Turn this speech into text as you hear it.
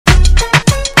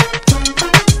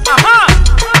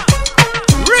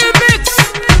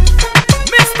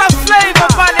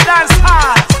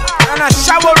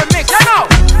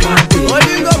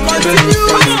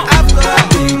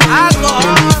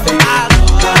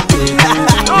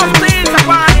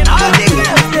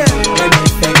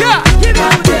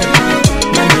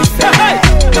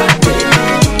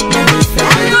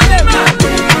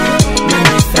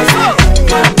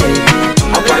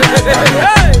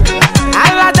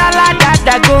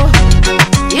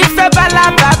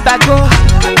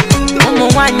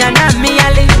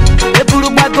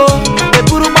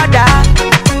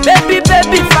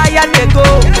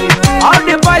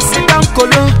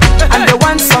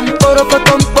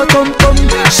tom tom.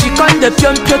 She con the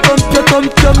pium pium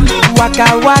pium. Waka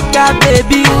waka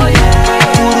baby,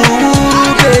 uru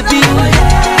uru baby,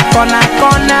 corner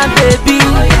corner baby.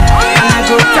 And I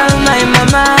go tell my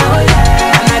mama,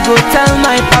 and I go tell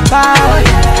my papa,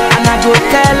 and I go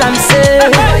tell am say,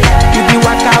 you be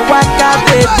waka waka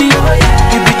baby,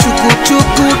 you be chuku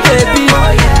chuku baby,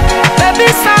 baby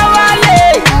sawale,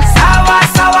 sawa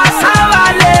sawa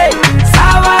sawale,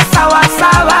 sawa sawa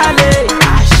sawale.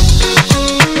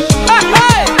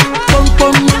 Hey, pom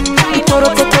pom,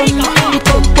 ikorokotom,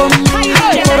 pom pom,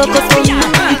 ikorokotom,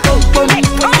 pom pom,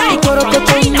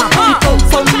 ikorokotom, pom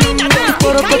pom,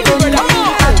 ikorokotom,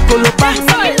 akolopa,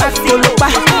 akolopa,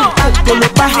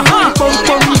 akolopa, pom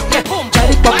pom,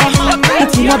 chari papa, ukuma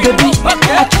baby,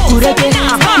 akurege,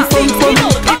 pom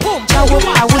pom, chawo,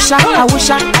 awusha,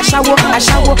 awusha, ashawo,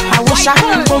 ashawo, awusha,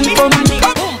 pom pom, pom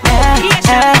pom,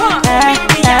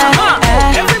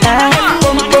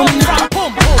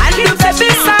 and the baby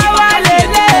sawa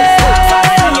lele,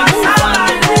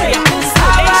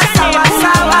 sawa sawa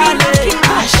sawa lele.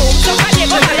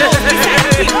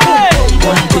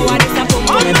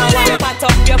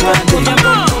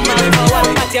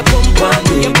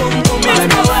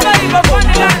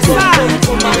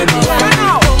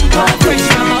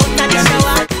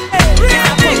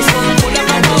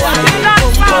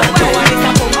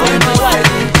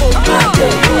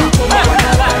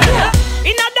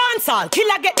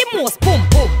 Killer get the most pum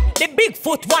pum. The big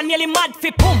foot one nearly mad fi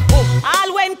pum pum.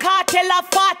 All when cartel a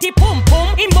 40 pum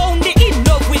pum. Inbound the in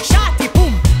love with shorty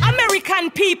pum. American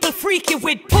people freaky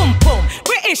with pum pum.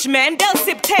 British men they'll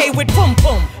sip tea with pum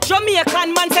pum.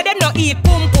 Jamaican man say them no eat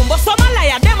pum pum, but some a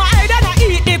liar them a heard they no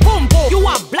eat the pum pum. You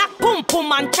are black pum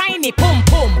pum and tiny pum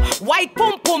pum. White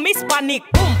pum pum, Hispanic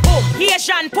pum pum.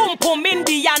 Asian pum pum,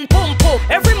 Indian pum pum.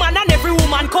 Every man and every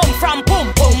woman come from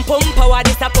pum pum pum power.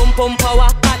 This a pum pum power.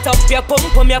 Up your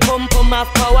pum pum have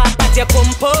power. At your pum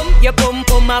pum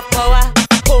have power.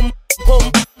 Pum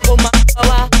have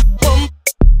power. Pum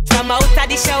from out of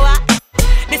the shower.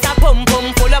 This a pum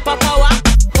pum full up of power.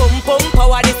 Pum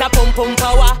power. This a pum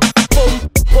power.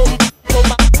 Pum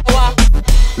have power.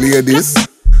 Ladies,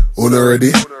 all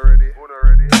ready?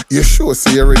 You sure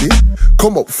say you ready?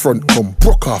 Come up front, come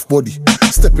broke off body.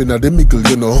 Step in at the middle,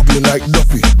 you know, ugly like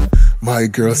Duffy. My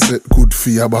girl said good for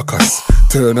your backers.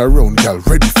 Turn around, girl,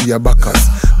 ready for your backers.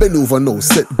 Bend over now,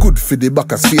 set good for the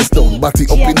backers. Face down, body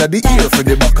up in the ear for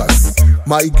the backers.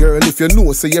 My girl, if you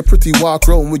know, say you're pretty, walk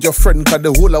round with your friend, cause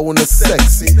the whole I wanna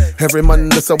sexy. Every man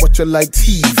does watch you like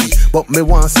TV, but me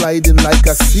want sliding like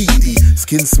a CD.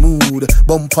 Skin smooth,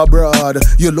 bumper broad,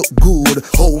 you look good,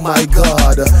 oh my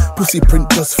god. Pussy print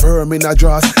just firm in a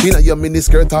dress, in a your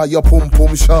miniskirt or your pum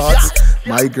pum shorts.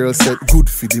 My girl said good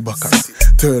for the backers.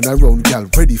 Turn around, girl,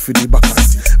 ready for the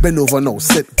backers. Bend over now,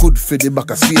 set good for the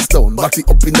backers. Face down, body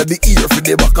up in the ear for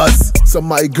the backers. So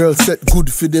my girl said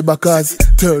good for the backers.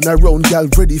 Turn around, girl,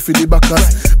 ready for the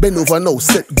backers. Bend over now,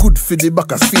 set good for the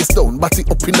backers. Face down, body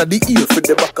up in the ear for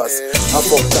the backers.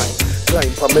 About time,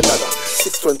 climb from me ladder.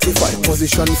 625,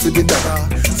 position for the dagger.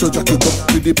 So jack it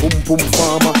up with the pum pum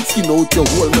farmer. Skin out your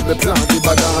hole, let me plant the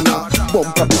banana.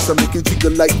 Bump a bit so make it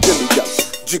jiggle like jelly jam.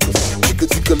 Jiggle, jiggle,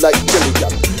 jiggle like jelly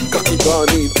jam. Cocky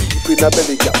bunny, deep in a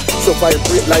belly jam. So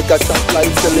vibrate like a shot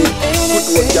like silly. Good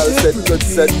one, y'all said good,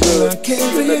 said good.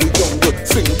 You know the jungle,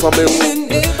 swing from me room.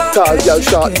 Tall y'all,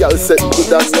 short y'all, said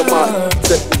good on your man.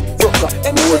 Said rock up,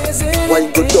 wood.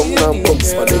 Wine go down and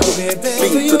bumps on the hood.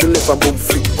 Lean to the left and boom,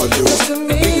 flick on the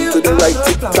hood. Lean to the right,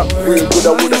 tick tock, real good.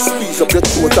 I woulda squeeze up your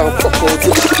throat and fuck out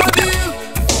your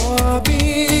for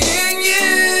being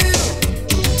you,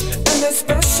 and the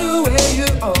special way you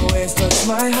always touch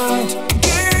my heart.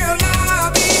 Girl,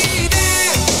 I'll be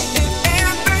there if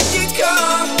ever you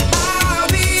come. I'll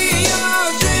be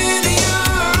yours, really your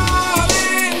all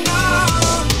and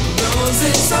all.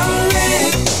 Roses are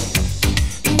red,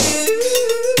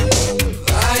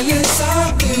 violets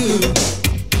are blue,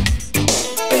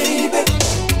 baby.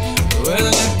 Well,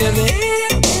 look at the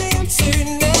answer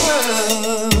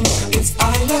now. It's I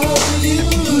love you.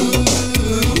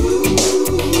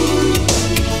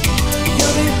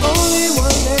 You're the only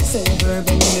one that's ever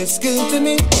been this good to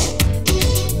me.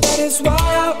 That is why I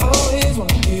always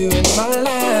want you in my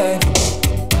life.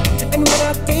 And when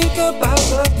I think about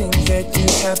the things that you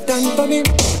have done for me,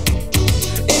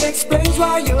 it explains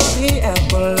why you're the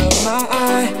apple of my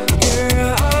eye.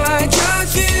 Girl, I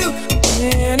trust you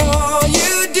in all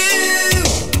you do,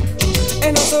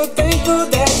 and I'm so thankful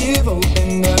that you've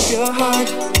opened up your heart.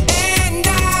 And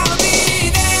I'll be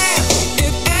there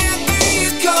if ever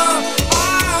you come.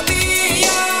 I'll be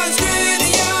yours,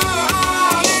 really your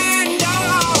all and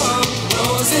all.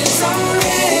 Roses are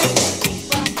red,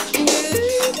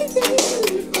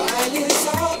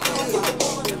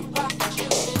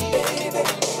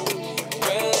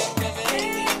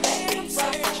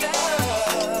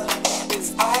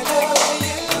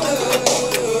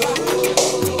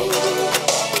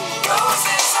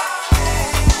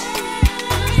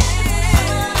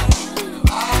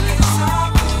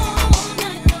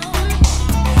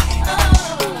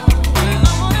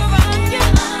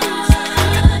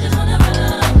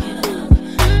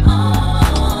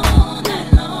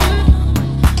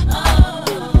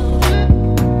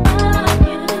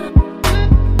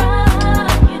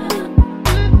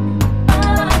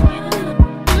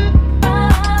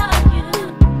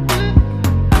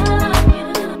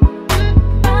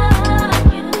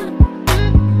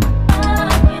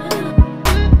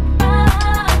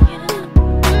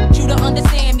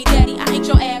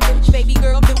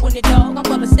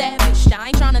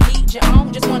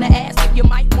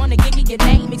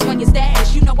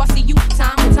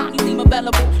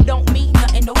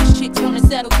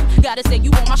 settle you. Gotta say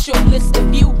you on my short list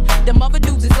of you. Them other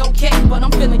dudes is okay, but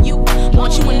I'm feeling you.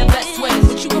 Want you in the best ways.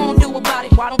 What you gonna do about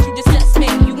it? Why don't you just test me?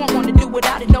 You won't want to do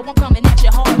without it. No one coming at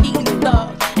your heart, eating the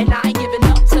thug. And I ain't giving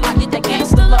up till I get that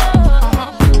gangster love.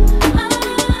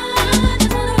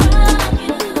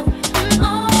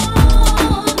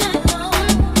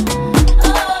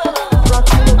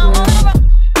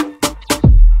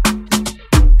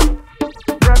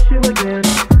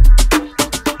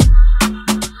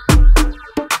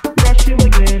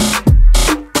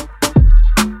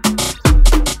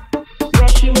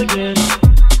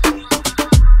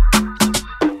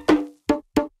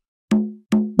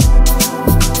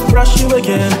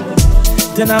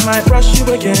 Then I might rush you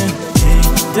again, yeah.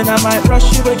 Then I might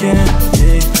rush you again,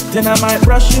 yeah. Then I might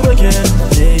rush you again,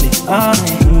 lady.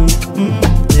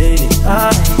 Lady,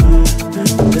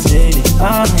 this lady,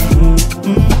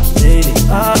 lady,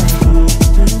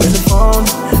 there's a phone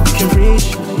you can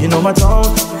reach, you know I don't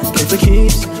get the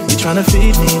keys. You tryna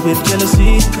feed me with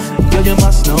jealousy, girl you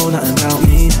must know nothing about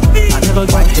me. I never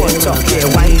got here on a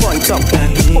plan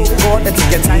B. Oh God, let's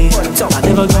get time. I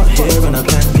never got here on a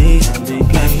plan B.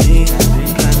 Plan B.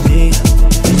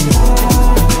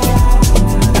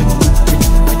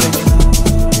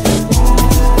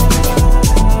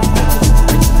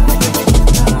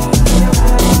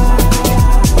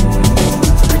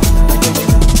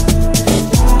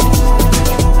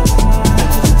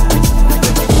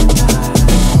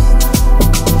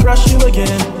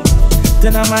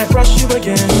 Then I might rush you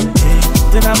again, yeah.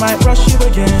 Then I might rush you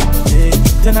again, yeah.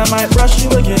 Then I might rush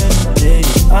you again, lady.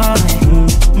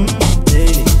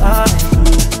 Lady,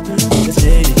 this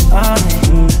lady,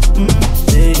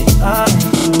 lady,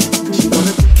 she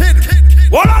wanna kid.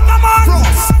 What on the man?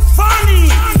 Funny,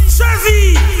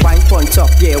 Chevy. Wine pon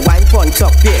top, yeah. Wine pon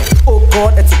top, yeah. Oh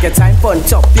God, I take your time pon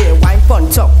top, yeah. Wine pon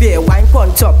top, yeah. Wine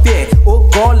pon top, yeah. Oh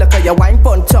God, look at your wine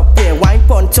pon top, yeah. Wine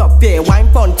pon top, yeah. Wine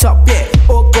pon top, yeah.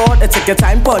 Oh God, I take your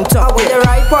time pon top, yeah. You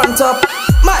right pon top,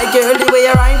 my girlie, where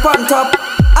you right pon top.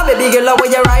 A baby girl,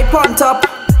 where you right pon top,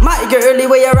 my girlie,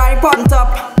 where you right pon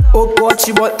top. Oh God,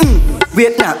 she want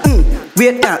wait now,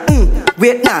 wait now,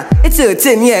 wait now. It's her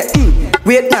thing, yeah.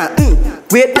 Wait now,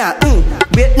 wait now,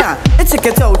 wait now. It's a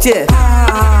get out, yeah.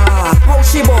 How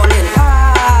she ballin',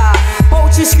 how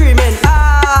she screaming,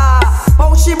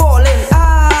 how she ballin',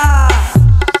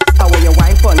 when you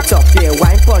wine pon top, yeah,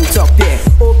 wine pon top, yeah.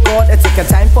 Oh God, I take a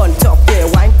time pon top, yeah,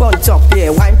 wine pon top, yeah,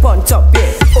 wine pon top,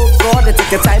 yeah. Oh God, I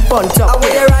take a time pon top, yeah.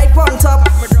 When you right pon top,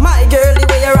 my girlie,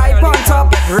 when you right pon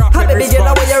top. How baby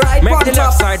girl, when you right pon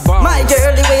top, my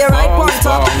girlie, when you right pon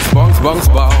top. Bounce, bounce,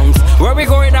 bounce. Where we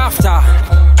going after?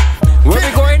 Where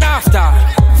we going after?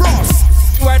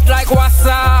 Frost. Wet like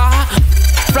wassa,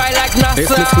 fly like NASA. If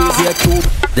you squeeze your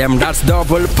tube, them that's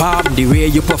double palm. The way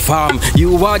you perform,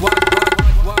 you what?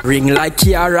 Ring like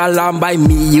Kiara Lamb, by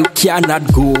me you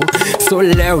cannot go. So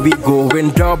there we go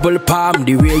in double palm.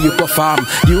 The way you perform,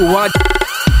 you what?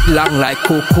 Long like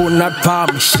coconut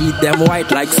palm. Sheet them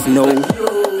white like snow.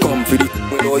 Come for it,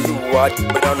 we know you what? We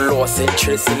don't lost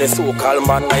interest in the so-called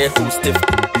man. Now you're too stiff.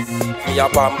 Me a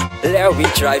palm, there we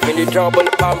drive in the double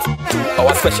palm. 2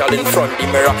 hours special in front the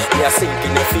mirror. Me a sink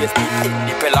in the face, beat in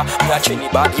the pillar. Me a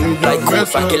trini bad you like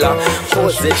ghost and killer.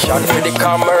 Position for the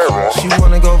camera. She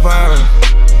wanna go viral.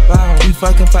 We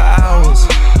fucking for hours.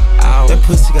 That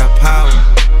pussy got power.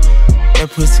 That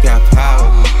pussy got power.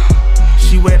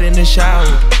 She wet in the shower.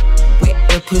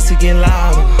 That pussy get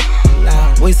louder.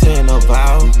 We saying no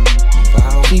vow.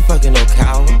 She fucking no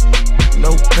cow.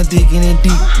 Nope, I'm digging it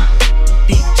deep.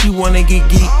 She wanna get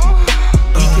geek.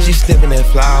 She sniffing that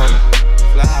flower.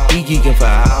 We geeking for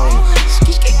hours.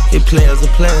 It players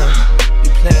are players.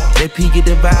 They peek at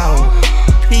the bow.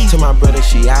 To my brother,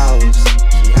 she ours.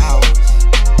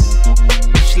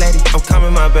 I'm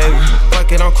coming, my baby.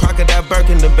 Fuck it, I'm crocodile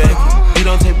Birkin the baby. We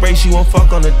don't take breaks, she won't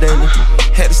fuck on the daily.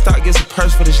 Had to start, get some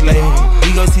purse for this lady.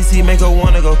 We go CC, make her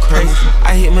wanna go crazy.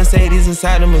 I hit Mercedes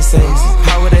inside the Mercedes.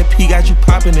 Power that P got you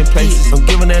popping in places. I'm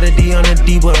giving that a D on the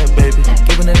D-boy, baby.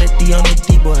 Giving that a D on the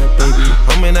D-boy, baby.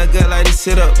 I'm in a gut like this,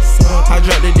 sit up. I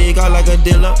drop the dig out like a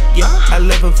dealer. Yeah, I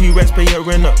left a few racks, pay your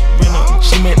rent up.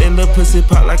 She make that little pussy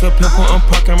pop like a pimple. I'm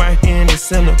parking right here in the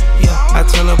center. Yeah, I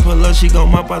tell her pull up, she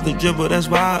gon' mop out the dribble. That's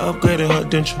why I upgraded her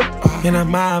denture. And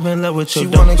I'm in love with your She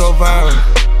wanna go viral.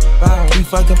 We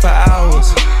fucking for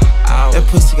hours. That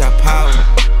pussy got power.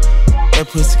 That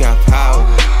pussy got power.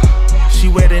 She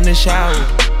wet in the shower.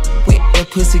 That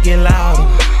pussy get louder.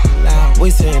 We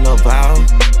saying no vow.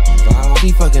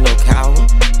 She fucking no cow.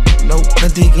 Nope, I'm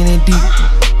digging it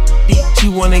deep. She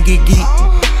wanna get geek.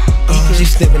 She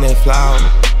sniffing that flower.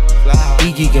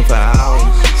 We geeking for hours.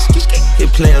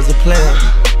 It players are players.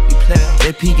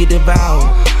 That P get devoured.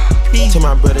 To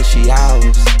my brother, she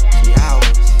ours.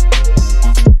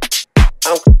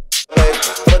 I'm baby.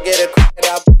 Forget it,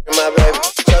 I'll my baby.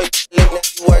 Show you lick, now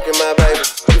you working my baby.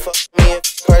 You fuck me in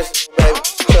person, baby.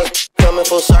 Trust me, coming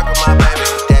full circle, my baby.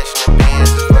 Dashing the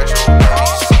bands, it's virtual, baby.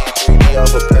 Seeing 3D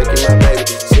over Perky, my baby.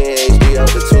 Seeing HD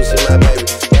over Tusi, my baby.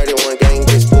 31 gang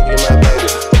get spooky, my baby.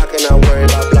 How can I worry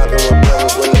about blocking with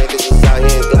brothers when niggas is out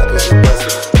here and glocking and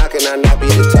busting? How can I not be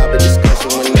the top of discussion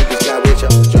when niggas got rich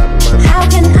off dropping my baby? How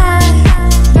can I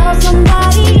love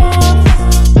somebody else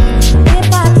if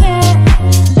I can't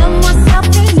love myself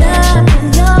enough to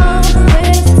know when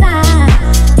it's time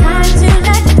to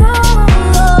let go?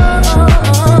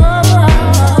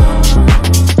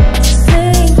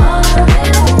 Sing all the way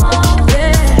along,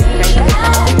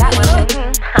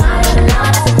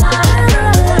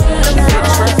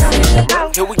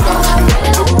 Here we go.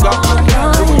 Here we go.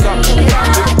 Here we go. Here we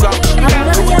go.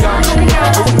 Here we go.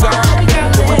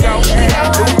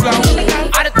 Here we go.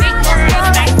 All the big girls,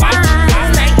 they walk,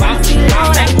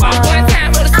 they walk. One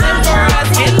time for the slim girls,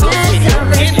 get loose with it,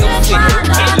 get loose with it,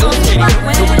 get loose with it.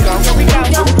 Here we go. Here we go.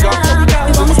 Here we go.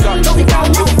 Here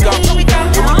we go. Here we go. Here we go. Here we go. Here we go. Here we go. Here we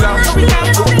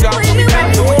go. Here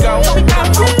we go. Here we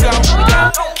go. Here we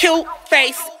go. Cute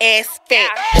face, ass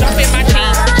fat. Jump in my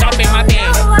jeans, jump in my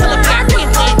bag. Pull up that quick,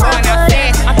 going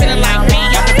outside. I'm feeling like me,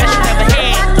 I'm the best you never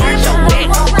had. Arch your back,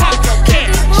 pop your cat,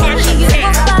 charge your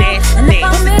cat. That's that.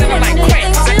 Feeling like crack,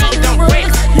 I need them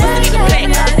bricks. Listen to the black.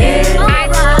 I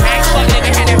ain't fuck nigga,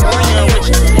 had that real with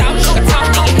you. Thought you could talk,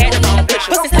 nigga, had the wrong picture.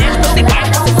 Pussy snatch, pussy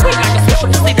bite, pussy sweet like a swisher.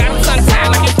 Pussy got him sunshine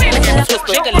like you playing against a twister.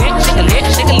 Shake a leg, shake a leg,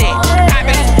 shake a leg. I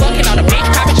bet it's fucking on a big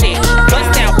poppin' shit. Bust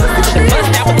down, pussy with the bust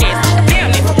down with this. Damn,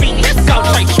 nigga, beat me, let's go,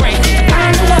 Trey Trey.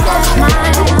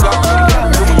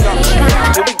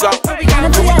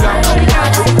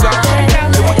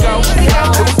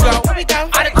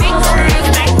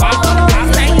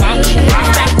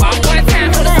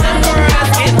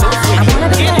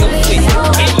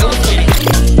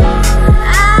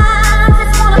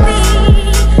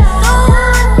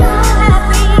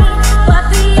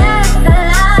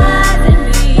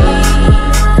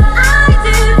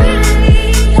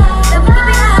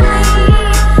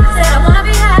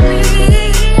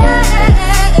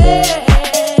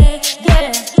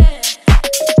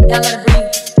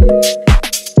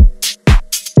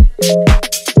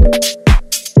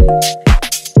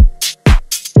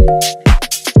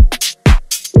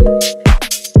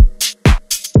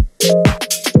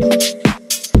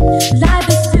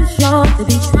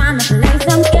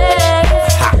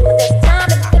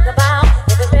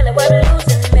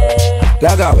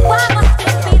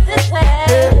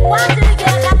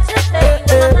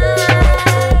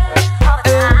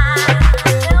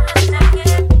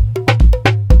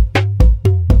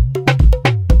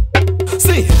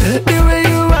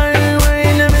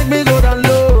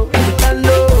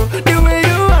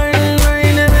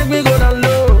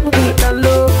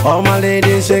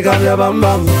 Shake up your bum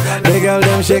bum. The girl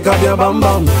them shake up your bum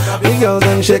bum. The girls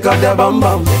them shake up their bum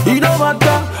bum. You know what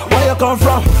where you come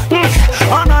from?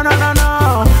 Oh no no no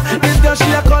no. This girl she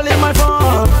a calling my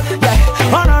phone. Yeah.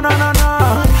 Oh no no no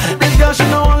no. This girl she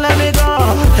no won't let me go.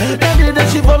 Every day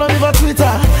she follow me for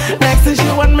Twitter. Next thing she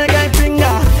want me guy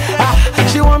finger.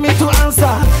 She want me to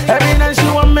answer. Every night she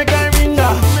want me guy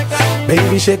ringer.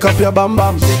 Baby shake up your bum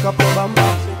bum. Shake up your bum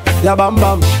bum. Your bum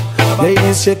bum.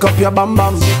 Ladies, shake up your bam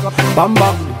bam, bam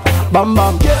bam, bam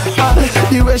bam.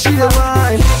 The way she dey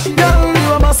whine, girl,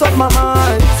 you a mess up my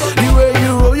mind. The way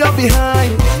you roll your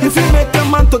behind, if you make a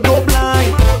man to go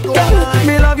blind. Girl,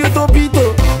 me love you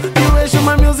topito. The way she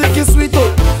my music is sweet oh.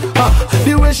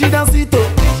 The way she dance it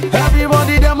oh.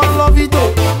 Everybody them a love it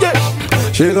oh.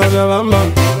 Yeah. Shake up your bam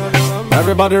bam.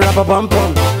 Everybody rap a bam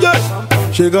bam.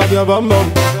 Yeah. Shake up your bam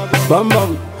bam, bam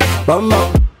bam, bam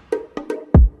bam.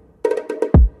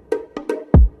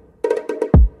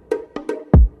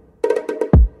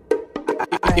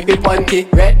 If it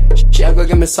punty red, she a go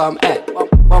give me some head.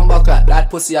 Bumbo clap, that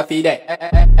pussy a feed it.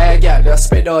 Hey girl, just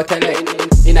spread out her leg.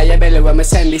 Inna your belly when me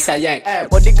send this a yank.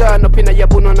 Put the gun up inna your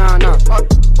banana.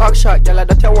 Back shot, girl,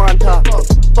 that you want her.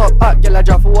 Fuck hot, girl, I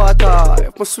drop water.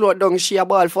 If me slow down, she a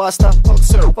ball faster.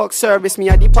 Fuck service, me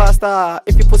a the pasta.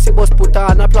 If you pussy bust, put her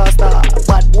on a plaster.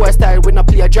 Bad boy style, we no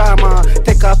play a drama.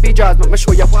 Take off your jaws, make me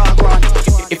show you what I want.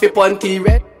 If it punty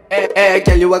red, hey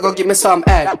girl, you a go give me some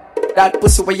head. That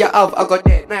pussy where you have, I got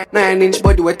dead. 9-inch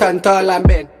body with tan tall and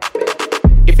bend.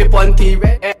 If you punty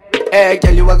red,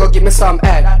 girl, you a go give me some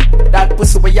head. That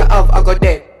pussy where you have, I got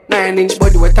dead. 9-inch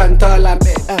body with tan tall and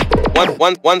big.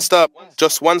 One stop,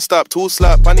 just one stop, 2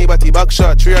 slap, panny batty back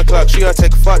shot, 3 o'clock, she a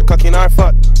take fat, cock in her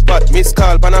fat. Miss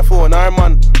call, pan her phone, her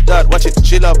man. Dad, watch it,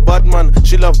 she love bad man,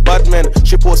 she love bad men.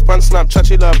 She post pan Snapchat,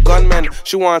 she love gunmen.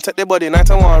 She want take the body,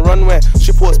 night I want runway.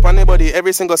 She post pan the body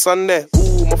every single Sunday.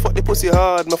 Ooh, me fuck the pussy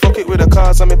hard, me fuck it with the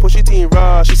cars, and me push it in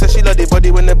raw. She said she love the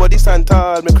body when the body stand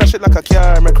tall. Me crash it like a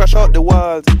car, me crash out the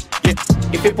walls. Yeah.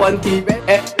 If you want tea,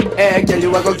 girl,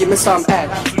 you a go give me some head.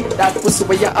 That pussy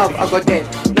where you have, I go dead.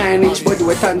 9-inch body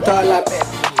with tan tall and big.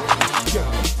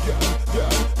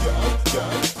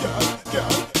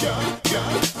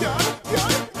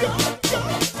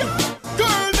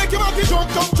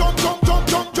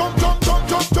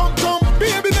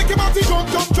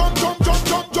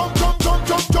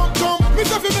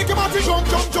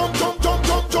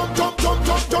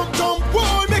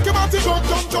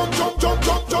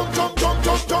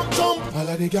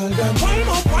 The girl them wind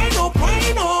up, wind up,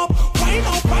 wind up, wind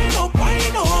up, wind up,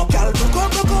 wind up. Girl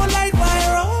go like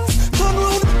virus. Turn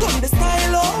round, turn the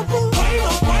style up. Wind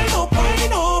up, wind up,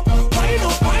 wind up, wind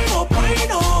up, wind up,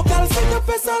 wind up. Girl send up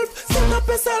yourself, send up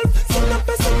yourself, send up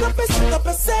yourself, send up yourself, send up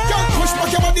yourself. Girl push back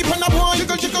your body pon a board,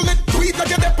 jiggle it, tweet like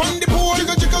you dip on the pole,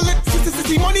 jiggle it,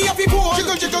 see money off your board,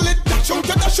 jiggle it, dash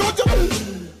out.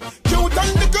 Cute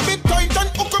and little bit tight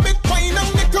and hook a bit fine and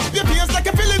make up your face like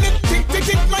you're feeling it.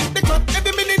 Tick like the clock.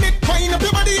 Every minute it fine up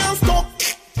your body and stop.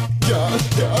 Girl.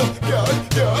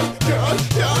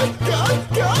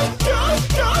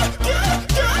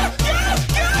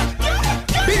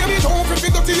 Baby, don't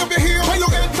forget to see over here. How you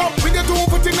end up with your 2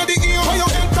 foot in the ear? How you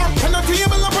end up on a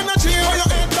table up on a chair? How you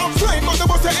end up slime on the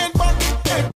bus your head back?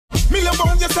 Me love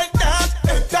how you said that.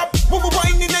 Head up, move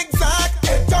wine in exact.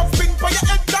 Head up, spin for your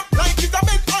head up like it's a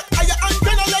bed hot. Are your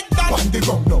antenna like that? On the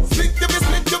ground now. Split.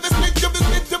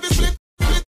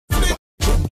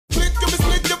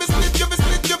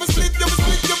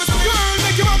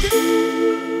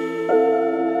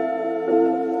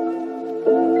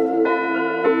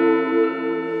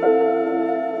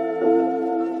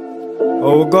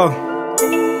 Oh go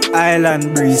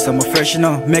Island breeze, so I'm fresh, you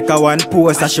know. Make a one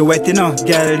post, as she wet, you know.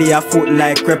 Girl, they a foot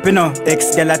like crepe, you know.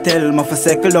 Ex-girl a tell me for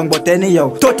circle long, but anyhow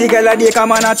 30 girl a day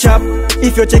come on a chop.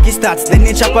 If you check his stats, then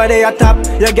the chopper they a top.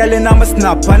 Your girl in a my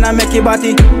snap, and I make it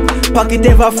body. Pocket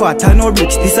ever fat, I no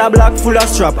bricks. This a black full of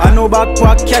strap. I no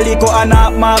backpack, calico and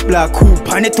a mark black.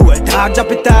 Hoop on it to a dog,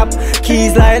 drop it up.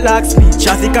 Keys like locksmith,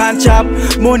 traffic and chop.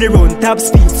 Money run top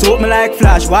speed, so me like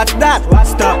flash. What's that?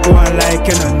 Stop going like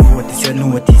you know. You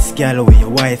notice, girl, where your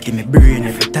wife give me brain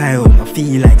every time. I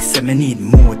feel like say me need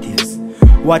motives.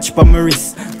 Watch pa my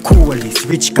wrist, coolest.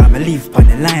 Rich can me live on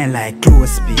the line like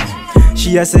clothespin.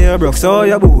 She a say you broke, so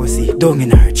you bossy. Dung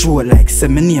in her throat like say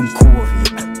me name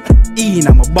Covey. In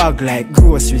a my bag like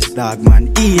groceries, dog man.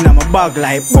 In a my bag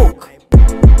like book.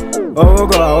 Oh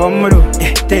God, what me do?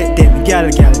 Take them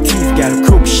girl, thief, girl,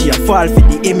 crook. She a fall for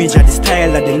the image of the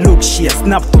style of the look. She a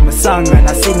snap to my song and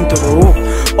I sing to the hook.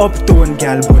 Uptown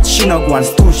girl, but she no go and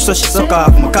stoosh. So she suck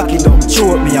off my cocky down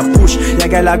throat, me a push. Your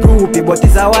girl a groupie, but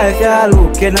it's a wife, ya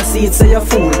look. You no see it, say you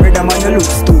fool, brother man, you look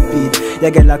stupid.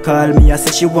 Your girl a call me, I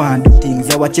say she want do things.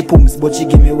 You watch your pumps, but she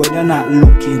give me when you're not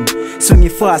looking. Swing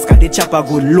it fast, cause the chopper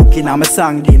good looking. I'm a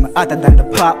song them hotter than the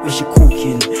pot when she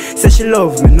cooking. Say she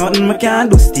love me, nothing me can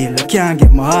do still. I can't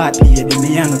get my heart, baby,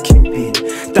 me and no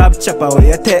cupid. Top chopper where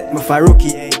you take me for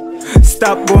rookie, eh?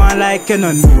 Stop going like you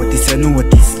no notice, you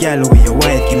notice. Girl, where your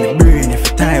wife give me brain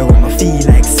every time when I feel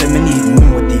like say me need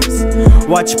motives.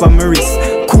 Watch for my wrist,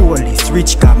 coolest.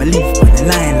 Rich can me live on the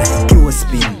line like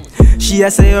clothespin. She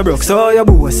a say you broke, so you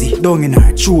bossy. Dung in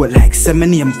her throat like say me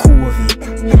name Covey.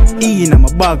 In a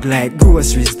my bag like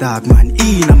groceries, dog man.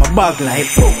 In a my bag like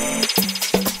oh.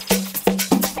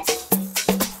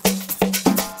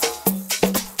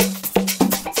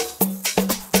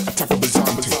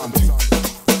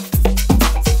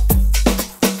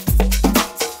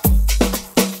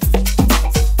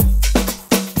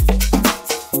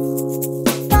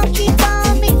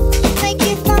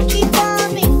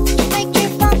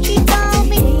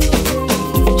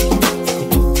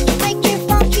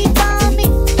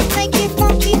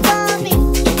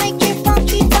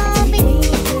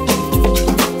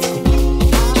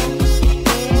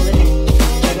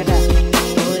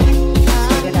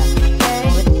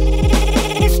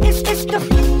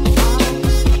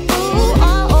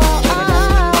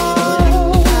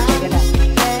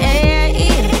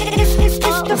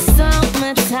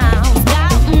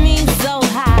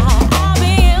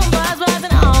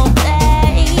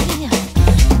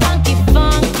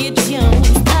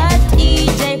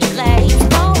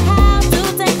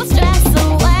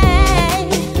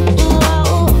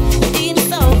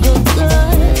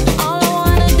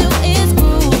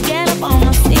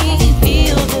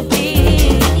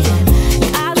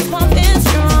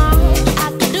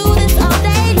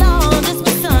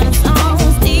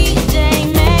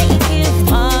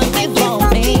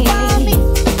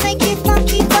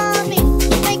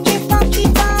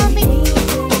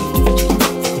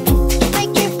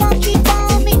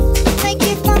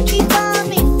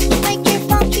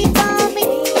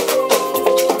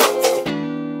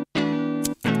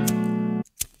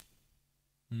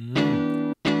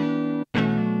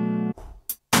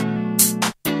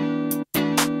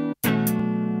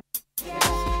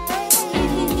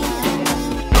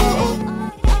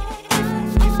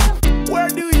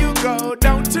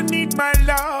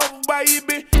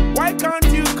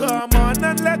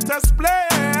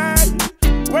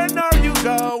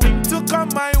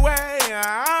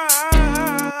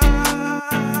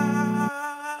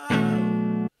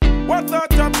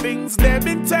 things they've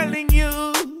been telling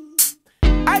you.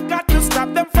 I got to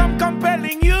stop them from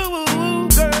compelling you,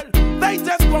 girl. They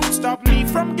just won't stop me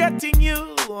from getting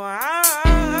you.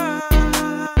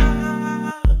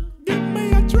 Give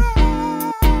me a try,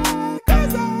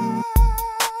 'cause I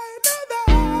know that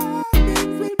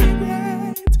things will be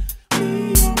great. Me,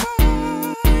 your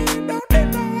mind, don't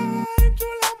deny.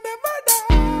 True love never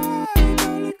dies,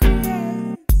 only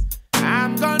creates.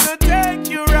 I'm gonna take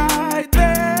you right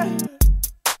there,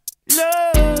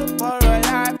 love for a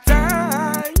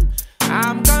lifetime.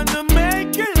 I'm gonna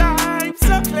make your life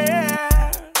so clear,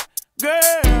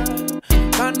 girl.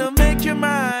 Gonna make you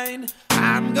mine.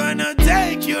 I'm gonna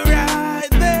take you right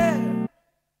there,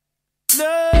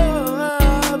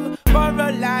 love for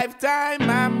a lifetime.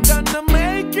 I'm gonna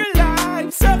make your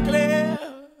life so clear.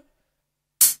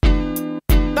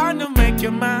 Gonna make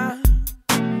you mine.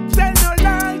 Tell no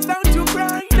lies, don't you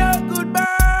cry, no goodbye.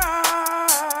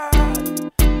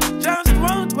 Just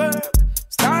won't work.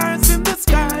 Stars in the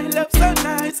sky, love so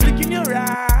nice, look in your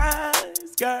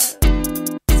eyes, girl.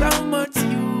 So much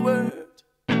you worth.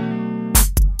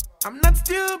 I'm not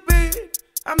stupid,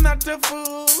 I'm not a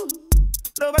fool.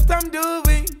 Know what I'm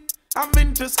doing, I've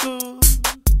been to school.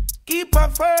 Keep a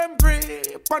firm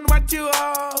grip on what you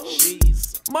hold.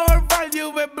 She's more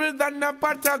valuable than a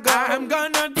pot of gold. I'm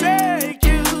gonna take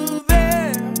you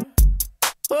there,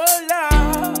 oh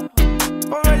Lord,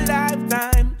 for a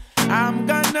lifetime. I'm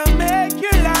gonna make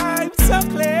your life so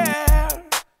clear.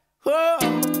 Oh,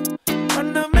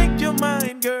 gonna make you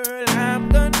mine, girl. I'm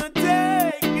gonna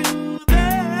take you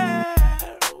there.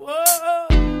 Oh,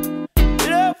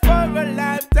 love for a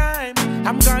lifetime.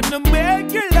 I'm gonna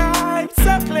make your life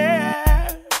so clear.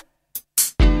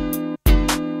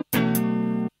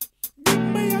 Give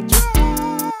me a try,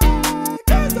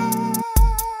 'cause I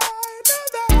know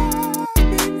that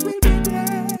things will be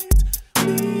great.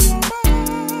 Me, your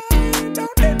mind,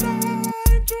 don't deny.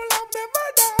 True love never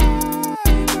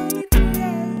dies, only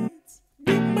creates.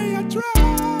 Give me a try,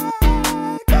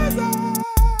 'cause I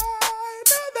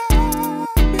know that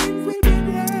things will be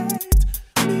great.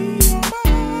 Me, your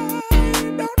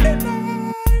mind, don't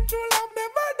deny. True love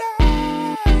never dies,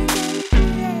 only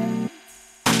creates.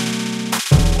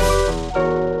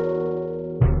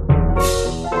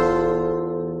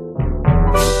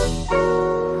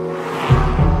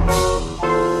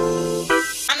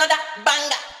 Another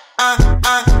banger.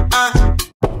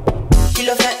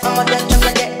 Kilo fat, I'm a dead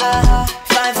chocolate,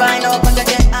 fine, fine, up on the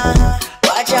dead,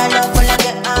 watch your love for like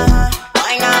it,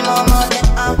 why not more than,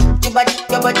 your body,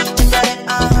 chocolate,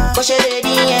 push it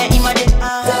ready, yeah, in my dead,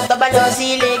 Baba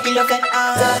see leg, kilo fat,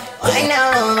 why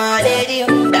now, my lady,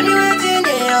 tell me what's in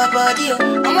your body,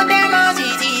 I'm a damn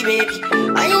city, baby,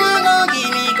 why you wanna give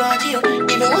me control,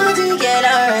 if you want to get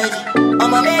already,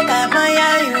 I'ma make up my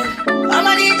you,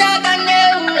 I'ma need that can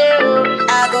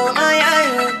I go my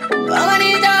you, I'ma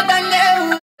need that can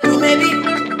do maybe,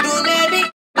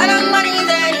 I don't money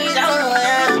that is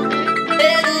yeah.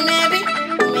 Do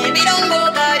maybe don't go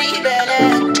carry belly.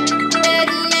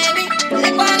 Do maybe,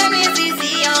 like one of me see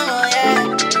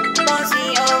yeah. Don't see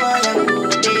yeah,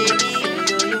 baby.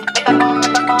 Make a bomb,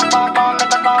 make a bomb,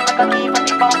 make a bomb, make a keep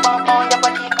a bomb, bomb, bomb, your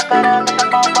body, kakara, make a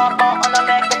bomb, bomb, bomb, on a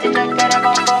make a check, get a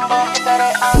bomb, bomb, bomb,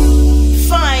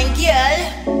 fine girl.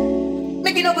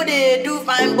 Make you no go there, do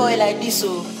fine boy like this,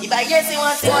 so if I hear say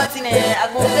what's in there, I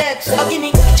go vex.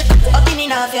 Ogini,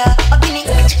 nafia, ogini,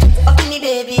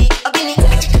 baby, ogini,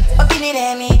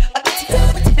 remi,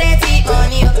 plenty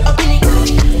money,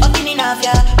 ogini,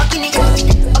 nafia, ogini,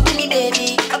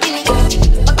 baby, ogini,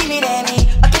 remi,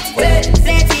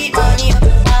 plenty money.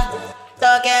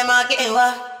 Talk and market,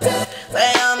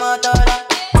 where I'm a dollar.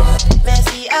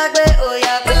 Messi, agbe, oh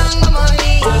yeah, kalang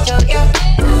money, joya,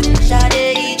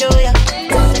 shade, joya.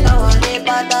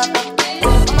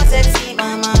 I'm a sexy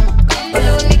mama.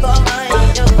 Follow me, go my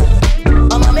angel.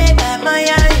 I'ma make back my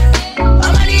you.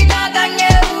 I'ma need that can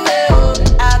you.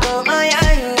 I go my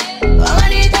you. I'ma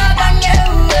need that can you.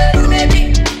 Do maybe.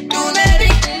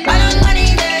 I don't money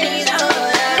days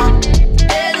out.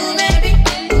 Do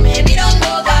maybe don't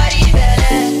go carry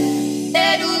belly.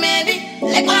 Do maybe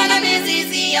like one of me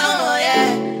see oh yeah.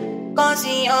 Can't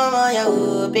see oh yeah,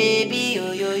 oh baby,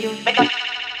 yo. Make up.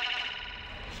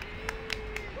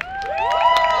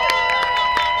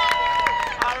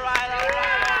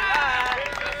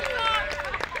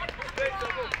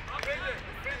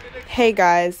 Hey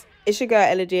guys, it's your girl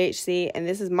ELLADHC and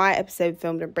this is my episode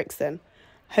filmed in Brixton.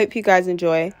 Hope you guys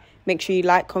enjoy. Make sure you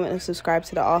like, comment and subscribe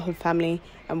to the Our Hood family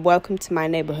and welcome to my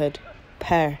neighbourhood.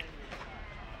 Purr.